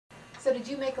So did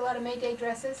you make a lot of May Day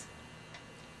dresses?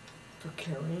 For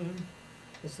carrying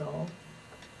is all.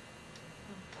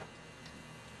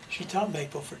 She taught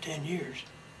maple for 10 years.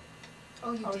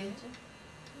 Oh, you did?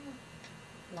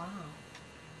 Wow.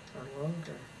 Or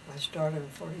longer. I started in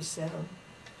 47,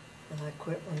 and I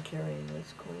quit when Carrie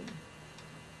was queen.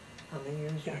 How many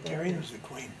years? Yeah, did that Carrie be? was the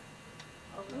queen.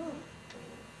 Oh.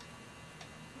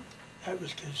 That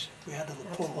was because we had a little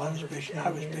That's pull. I was longer than bishop. 10 I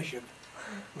was years. bishop.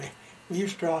 We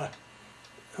used to draw.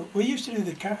 We used to do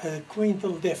the queen a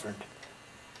little different.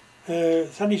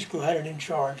 Sunday school had it in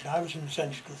charge, and I was in the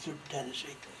Sunday school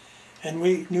superintendency. And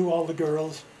we knew all the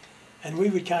girls, and we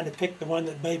would kind of pick the one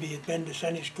that maybe had been to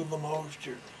Sunday school the most,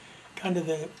 or kind of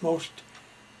the most,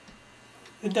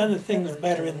 had done the things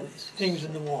better in things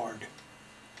in the ward.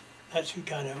 That's who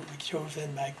kind of we chose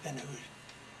then back then, who was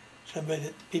somebody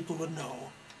that people would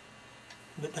know.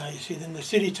 But now you see, then the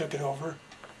city took it over,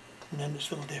 and then it's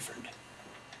a little different.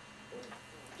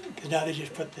 Because now they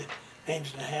just put the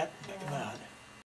names in a hat and pick them out.